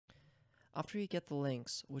After you get the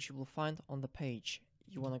links, which you will find on the page,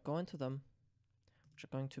 you want to go into them, which are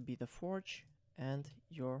going to be the Forge and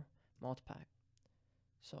your mod pack.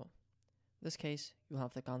 So, in this case, you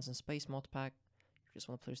have the Guns and Space mod pack. You just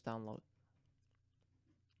want to press download.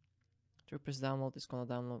 To press download, it's going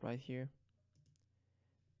to download right here.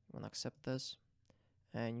 You want to accept this,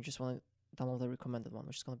 and you just want to download the recommended one,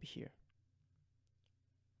 which is going to be here.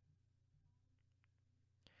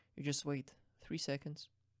 You just wait 3 seconds.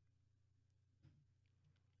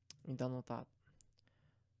 You download that.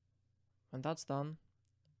 When that's done,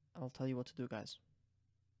 I'll tell you what to do, guys.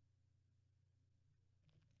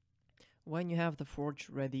 When you have the Forge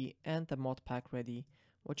ready and the mod pack ready,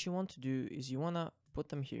 what you want to do is you want to put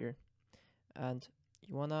them here, and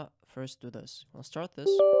you want to first do this. You want to start this,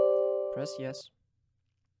 press yes,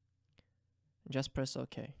 and just press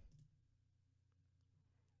OK.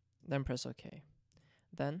 Then press OK.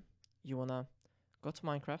 Then you want to go to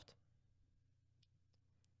Minecraft,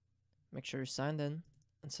 make sure you're signed in,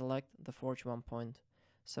 and select the Forge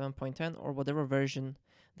 1.7.10 or whatever version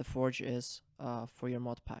the Forge is for your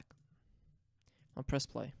mod pack. I'll press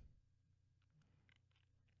play.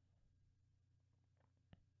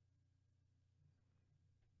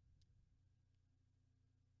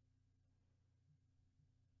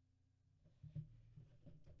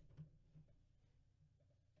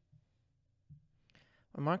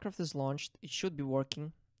 When Minecraft is launched, it should be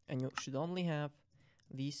working, and you should only have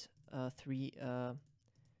these three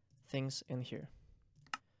things in here.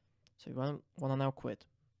 So you want to now quit.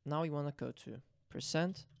 Now you want to go to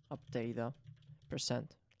 %updata %,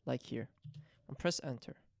 like here, and press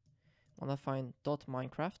enter. Want to find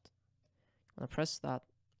 .minecraft. Want to press that,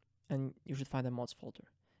 and you should find a mods folder.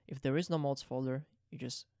 If there is no mods folder, you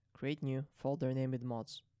just create new folder, name it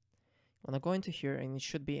mods. You want to go into here, and it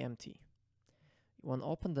should be empty. You want to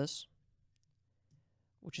open this,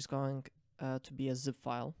 which is going to be a zip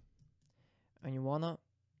file, and you want to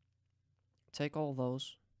take all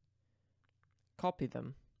those, copy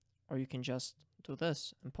them, or you can just do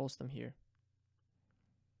this and post them here.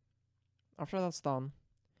 After that's done,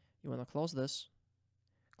 you want to close this,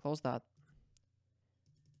 close that,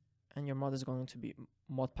 and your mod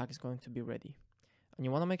pack is going to be ready. And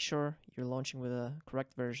you want to make sure you're launching with a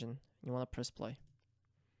correct version. You want to press play.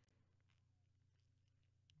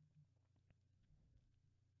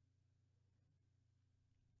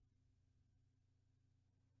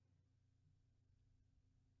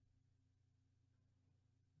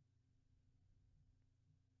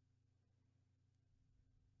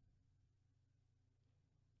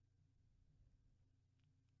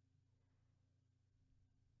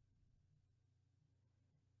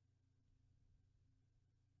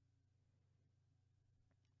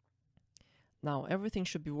 Now everything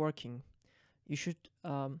should be working. You should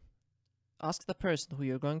ask the person who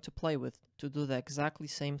you're going to play with to do the exactly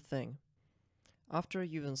same thing. After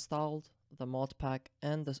you've installed the mod pack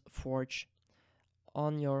and the Forge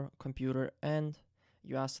on your computer, and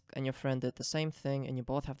you ask and your friend did the same thing, and you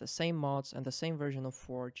both have the same mods and the same version of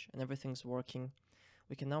Forge, and everything's working,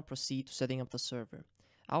 we can now proceed to setting up the server.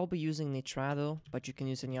 I'll be using Nitrado, but you can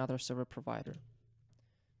use any other server provider.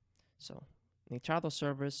 So, Nitrado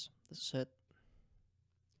servers, this is it.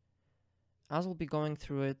 As we'll be going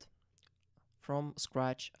through it from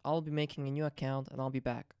scratch, I'll be making a new account and I'll be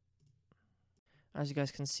back. As you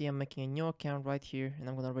guys can see, I'm making a new account right here, and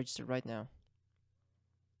I'm gonna register right now.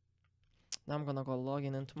 Now I'm gonna go log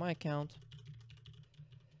in into my account.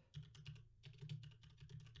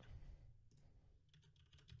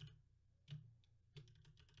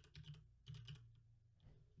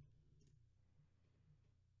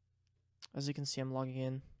 As you can see, I'm logging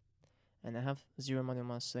in, and I have 0 money on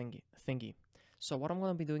my thingy. So what I'm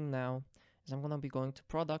going to be doing now is I'm going to be going to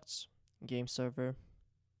products, game server.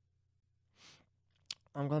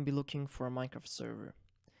 I'm going to be looking for a Minecraft server.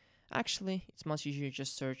 Actually, it's much easier to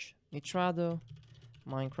just search Nitrado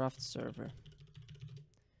Minecraft server.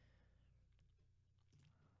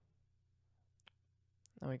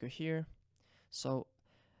 Now we go here. So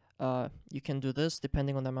you can do this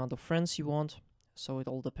depending on the amount of friends you want. So it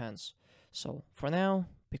all depends. So for now,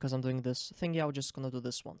 because I'm doing this thingy, I'm just gonna do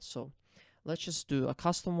this one. So let's just do a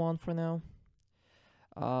custom one for now.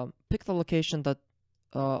 Pick the location that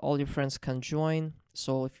all your friends can join.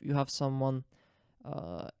 So if you have someone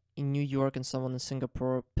in New York and someone in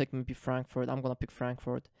Singapore, pick maybe Frankfurt. I'm gonna pick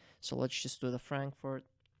Frankfurt. So let's just do the Frankfurt.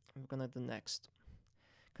 I'm gonna do next.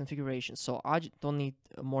 Configuration. So I don't need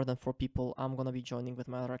more than 4 people. I'm gonna be joining with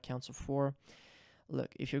my other accounts of 4.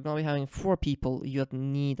 Look, if you're gonna be having 4 people, you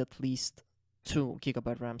need at least 2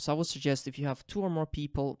 GB RAM. So I would suggest if you have 2 or more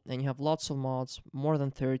people and you have lots of mods, more than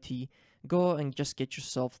 30, go and just get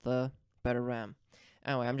yourself the better RAM.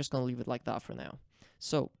 Anyway, I'm just gonna leave it like that for now.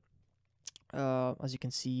 So, as you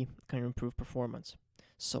can see, can improve performance.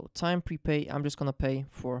 So time prepay, I'm just gonna pay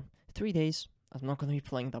for 3 days. I'm not gonna be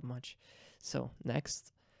playing that much. So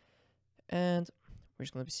next, and we're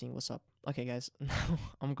just gonna be seeing what's up. Okay, guys, now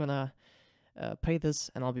I'm gonna pay this,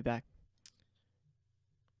 and I'll be back.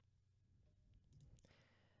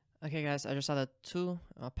 Okay, guys, I just added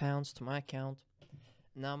 £2 to my account.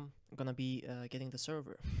 Now I'm gonna be getting the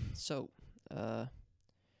server. So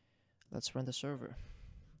let's run the server.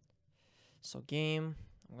 So game,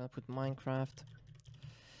 I'm gonna put Minecraft.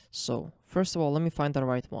 So first of all, let me find the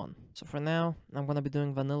right one. So for now, I'm gonna be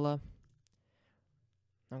doing vanilla.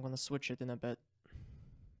 I'm gonna switch it in a bit.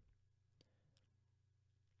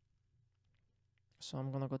 So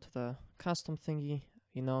I'm gonna go to the custom thingy.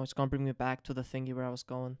 You know, it's gonna bring me back to the thingy where I was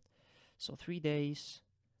going. So 3 days,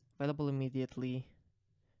 available immediately.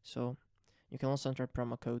 So you can also enter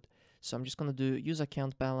promo code. So I'm just gonna do use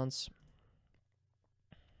account balance.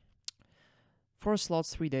 4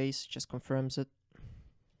 slots, 3 days, just confirms it.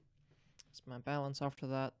 It's my balance. After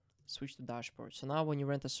that, switch to dashboard. So now when you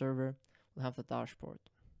rent a server, we'll have the dashboard.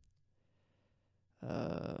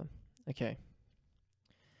 Okay.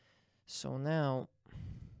 So now,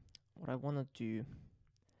 what I want to do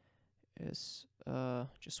is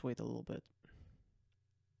just wait a little bit.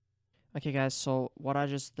 Okay, guys. So what I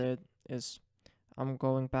just did is I'm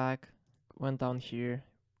going back, went down here.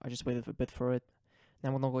 I just waited a bit for it. Now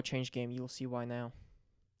I'm gonna go change game. You'll see why now.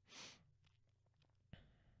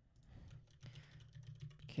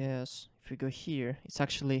 Because if we go here, it's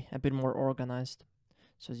actually a bit more organized.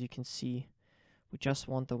 So as you can see, we just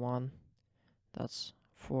want the one that's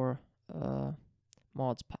for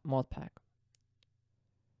mod pack.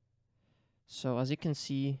 So as you can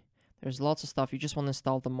see, there's lots of stuff. You just want to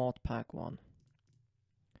install the mod pack one.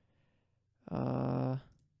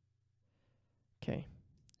 Okay.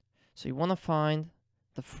 So you want to find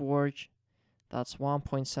the Forge that's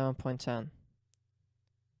 1.7.10.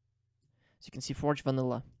 So you can see Forge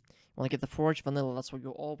Vanilla. You want to get the Forge Vanilla. That's what you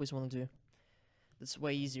always want to do. It's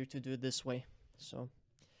way easier to do it this way. So,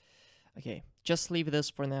 okay, just leave this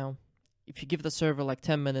for now. If you give the server like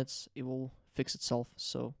 10 minutes, it will fix itself.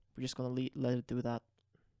 So we're just gonna let it do that.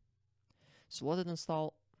 So let it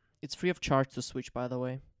install. It's free of charge to switch, by the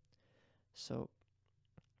way. So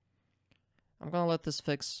I'm gonna let this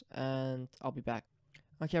fix, and I'll be back.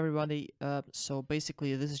 Okay, everybody. So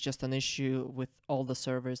basically, this is just an issue with all the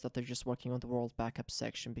servers that they're just working on the world backup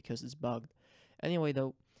section because it's bugged. Anyway,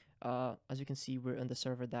 though, as you can see, we're in the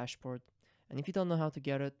server dashboard. And if you don't know how to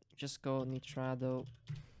get it, just go Nitrado.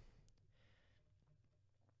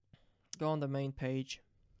 Go on the main page.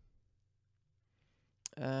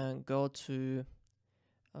 And go to,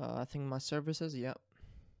 I think my services, yeah.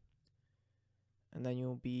 And then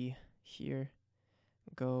you'll be here.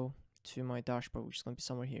 Go to my dashboard, which is going to be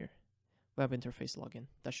somewhere here. Web interface login.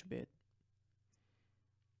 That should be it.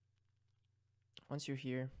 Once you're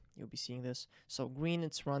here, you'll be seeing this. So green,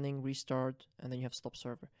 it's running, restart, and then you have stop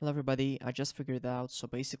server. Well, everybody, I just figured it out. So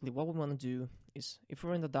basically what we want to do is, if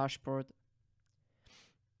we're in the dashboard,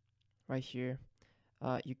 right here,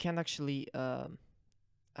 you can't actually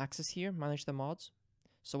access here, manage the mods.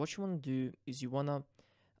 So what you want to do is you want to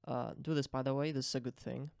do this, by the way. This is a good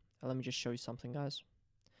thing. Let me just show you something, guys.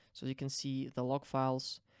 So you can see the log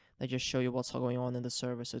files. They just show you what's going on in the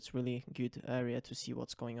server. So it's really good area to see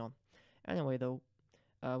what's going on. Anyway, though,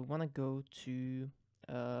 we want to go to,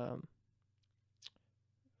 I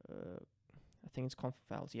think it's config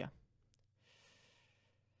files, yeah.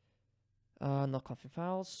 Not config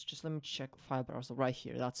files, just let me check file browser right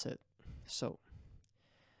here, that's it. So,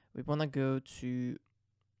 we want to go to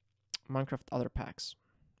Minecraft other packs.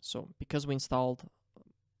 So, because we installed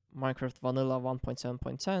Minecraft Vanilla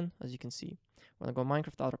 1.7.10, as you can see, we want to go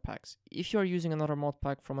Minecraft other packs. If you're using another mod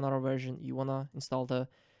pack from another version, you want to install the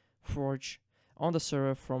Forge on the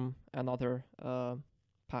server from another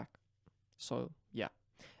pack. So yeah.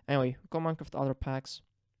 Anyway, go Minecraft other packs.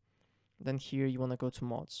 Then here you want to go to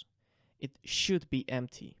mods. It should be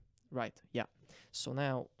empty, right? Yeah. So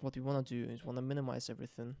now what we want to do is want to minimize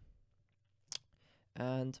everything.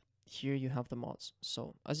 And here you have the mods.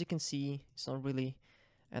 So as you can see, it's not really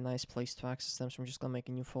a nice place to access them. So I'm just gonna make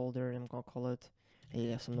a new folder and I'm gonna call it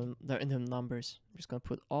they're in the numbers. I'm just gonna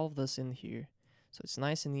put all of this in here. So it's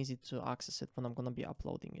nice and easy to access it when I'm gonna be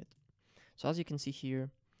uploading it. So as you can see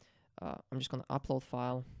here, I'm just gonna upload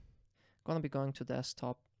file. Gonna be going to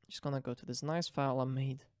desktop. Just gonna go to this nice file I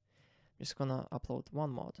made. Just gonna upload one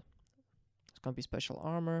mod. It's gonna be special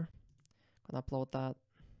armor. Gonna upload that.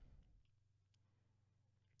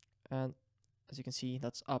 And as you can see,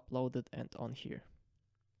 that's uploaded and on here.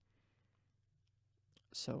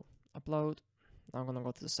 So upload. Now I'm gonna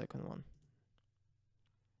go to the second one.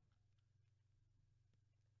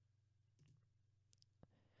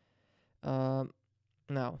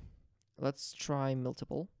 Now let's try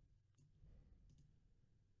multiple.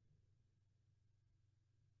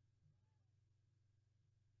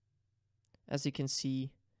 As you can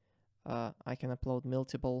see, I can upload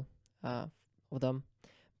multiple of them,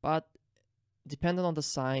 but depending on the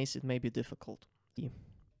size, it may be difficult. Let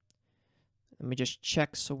me just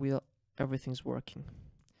check so everything's working.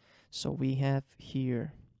 So we have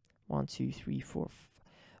here 1, 2, 3, 4,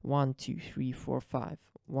 1, 2, 3, 4, 5.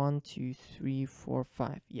 1, 2, 3, 4,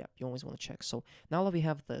 5. Yeah, you always want to check. So now that we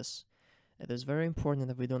have this, it is very important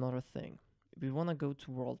that we do another thing. We want to go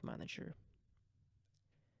to World Manager.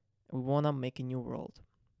 We want to make a new world.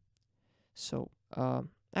 So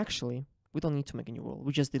actually, we don't need to make a new world.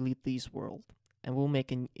 We just delete this world, and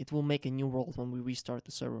it will make a new world when we restart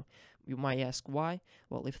the server. You might ask why.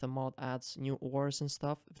 Well, if the mod adds new ores and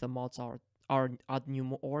stuff, if the mods add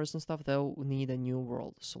new ores and stuff, they'll need a new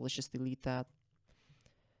world. So let's just delete that.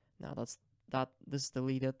 Now this is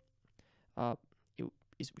deleted.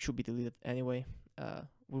 It should be deleted anyway.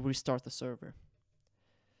 We'll restart the server.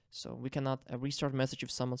 So we cannot restart message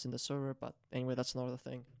if someone's in the server, but anyway, that's another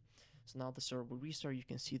thing. So now the server will restart. You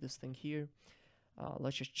can see this thing here.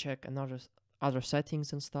 Let's just check other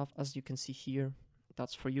settings and stuff. As you can see here,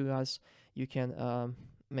 that's for you guys. You can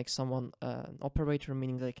make someone an operator,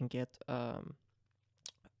 meaning they can get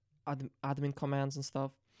admin commands and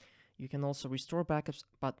stuff. You can also restore backups,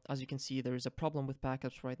 but as you can see, there is a problem with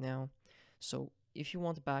backups right now. So if you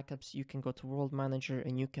want backups, you can go to World Manager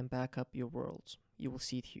and you can back up your worlds. You will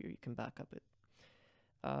see it here. You can back up it.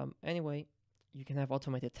 Anyway, you can have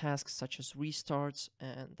automated tasks such as restarts,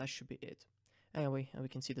 and that should be it. Anyway, we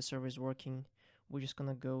can see the server is working. We're just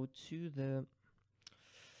gonna go to the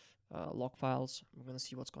log files. We're gonna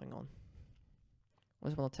see what's going on. I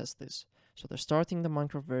just want to test this. So they're starting the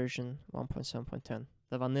Minecraft version 1.7.10,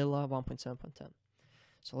 the vanilla 1.7.10.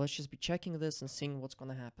 So let's just be checking this and seeing what's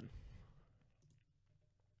gonna happen.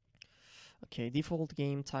 Okay, default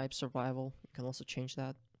game type survival. You can also change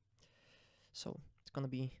that. So it's gonna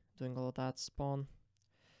be doing all of that. Spawn.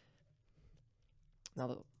 Now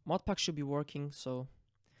the modpack should be working, so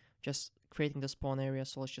just creating the spawn area.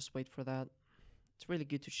 So let's just wait for that. It's really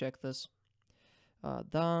good to check this.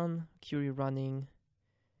 Done. Query running.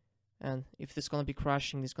 And if it's gonna be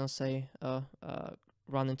crashing, it's gonna say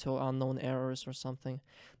run into unknown errors or something.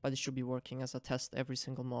 But it should be working as I test every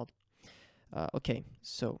single mod. Okay,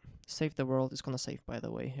 so save the world. It's gonna save, by the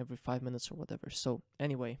way, every 5 minutes or whatever. So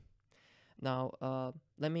anyway, now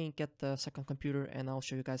let me get the second computer and I'll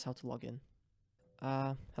show you guys how to log in.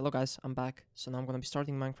 Hello guys, I'm back. So now I'm gonna be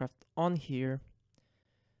starting Minecraft on here.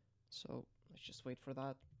 So let's just wait for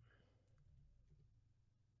that.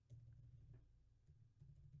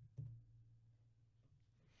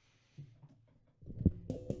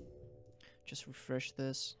 Just refresh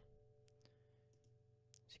this.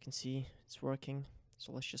 As you can see, it's working.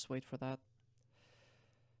 So let's just wait for that.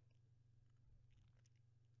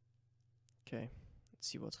 Okay, let's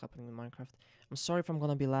see what's happening in Minecraft. I'm sorry if I'm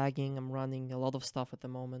gonna be lagging. I'm running a lot of stuff at the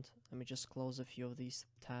moment. Let me just close a few of these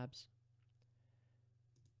tabs.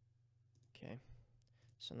 Okay,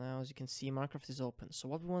 so now as you can see, Minecraft is open. So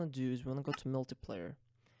what we want to do is we want to go to multiplayer,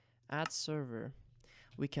 add server.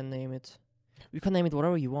 We can name it. You can name it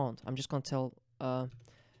whatever you want. I'm just gonna tell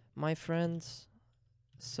my friend's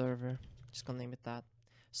server. Just gonna name it that.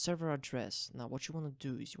 Server address. Now what you want to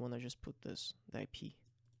do is you want to just put this, the IP.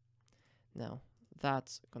 Now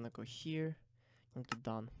that's gonna go here. I'm gonna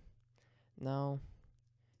done. Now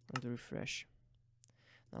I'm gonna refresh.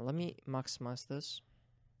 Now let me maximize this.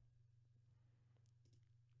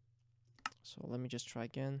 So let me just try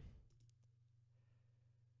again.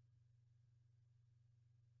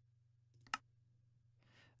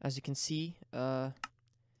 As you can see,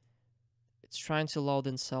 it's trying to load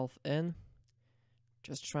itself in.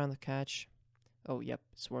 Just trying to catch. Oh, yep,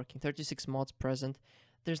 it's working. 36 mods present.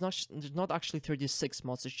 There's not actually 36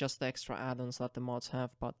 mods. It's just the extra add-ons that the mods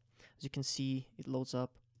have. But as you can see, it loads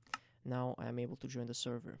up. Now I am able to join the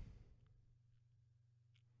server.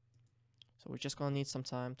 So we're just gonna need some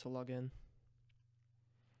time to log in.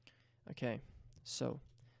 Okay, so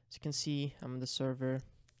as you can see, I'm in the server.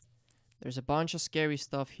 There's a bunch of scary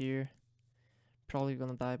stuff here. Probably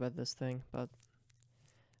gonna die by this thing, but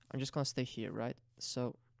I'm just gonna stay here, right?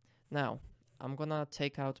 So now I'm gonna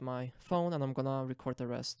take out my phone and I'm gonna record the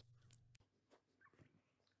rest.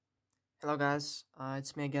 Hello guys,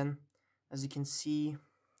 it's me again. As you can see,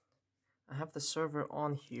 I have the server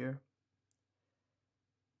on here.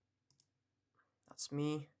 That's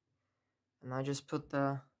me. And I just put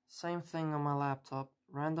the same thing on my laptop,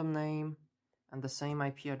 random name and the same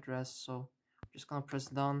IP address. So I'm just gonna press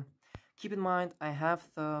done. Keep in mind, I have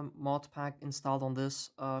the mod pack installed on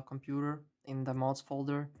this computer in the mods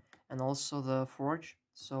folder, and also the Forge.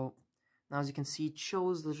 So now, as you can see, it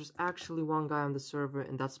shows there's just actually one guy on the server,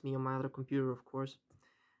 and that's me on my other computer, of course.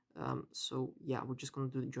 So yeah, we're just gonna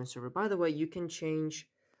do the join server. By the way, you can change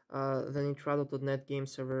the Nitrado.net game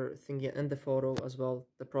server thingy and the photo as well,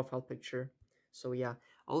 the profile picture. So yeah,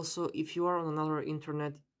 also if you are on another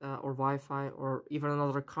internet or Wi-Fi or even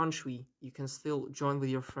another country, you can still join with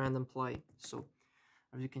your friend and play. So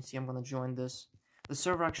as you can see, I'm gonna join this. The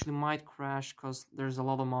server actually might crash because there's a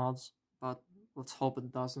lot of mods, but let's hope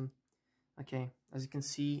it doesn't. Okay, as you can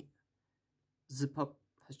see, ZipUp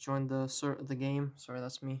has joined the game. Sorry,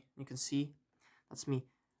 that's me. You can see, that's me.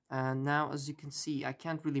 And now, as you can see, I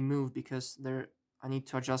can't really move because I need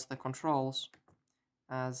to adjust the controls.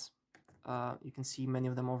 As you can see, many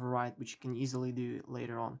of them override, which you can easily do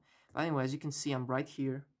later on. But anyway, as you can see, I'm right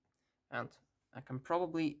here, and I can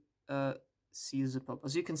probably see ZipUp.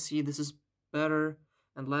 As you can see, this is better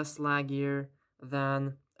and less laggier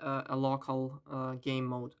than a local game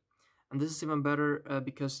mode. And this is even better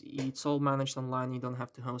because it's all managed online, you don't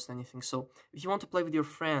have to host anything. So if you want to play with your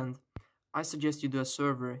friend, I suggest you do a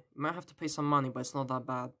server. You might have to pay some money, but it's not that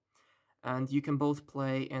bad. And you can both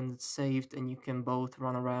play and it's saved, and you can both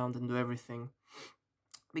run around and do everything.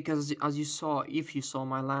 Because as you saw, if you saw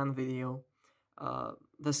my LAN video,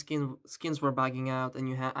 the skins were bugging out,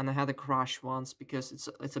 and I had a crash once because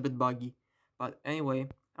it's a bit buggy. But anyway,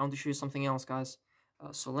 I want to show you something else, guys.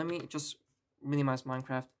 So let me just minimize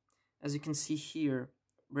Minecraft. As you can see here,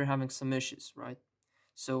 we're having some issues, right?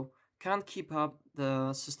 So can't keep up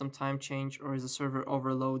the system time change, or is the server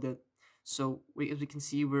overloaded? So as we can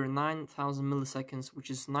see, we're 9,000 milliseconds, which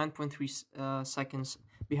is 9.3 seconds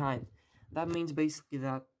behind. That means basically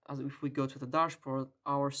that if we go to the dashboard,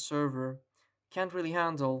 our server can't really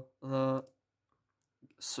handle the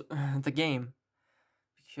game,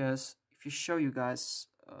 because if you show you guys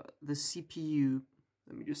the CPU,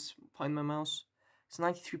 let me just find my mouse. It's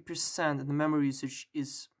 93%, and the memory usage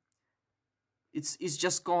is it's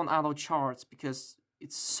just gone out of charts because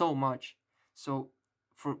it's so much. So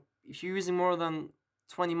if you're using more than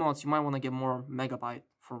 20 mods, you might want to get more megabyte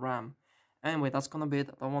for RAM. Anyway, that's gonna be it.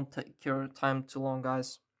 I don't want to take your time too long,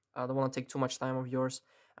 guys. I don't want to take too much time of yours.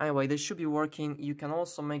 Anyway, this should be working. You can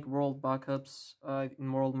also make world backups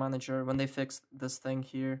in World Manager when they fixed this thing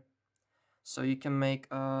here. So you can make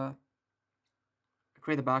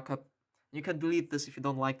create a backup. You can delete this if you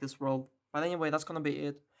don't like this world. But anyway, that's gonna be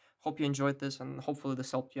it. Hope you enjoyed this, and hopefully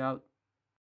this helped you out.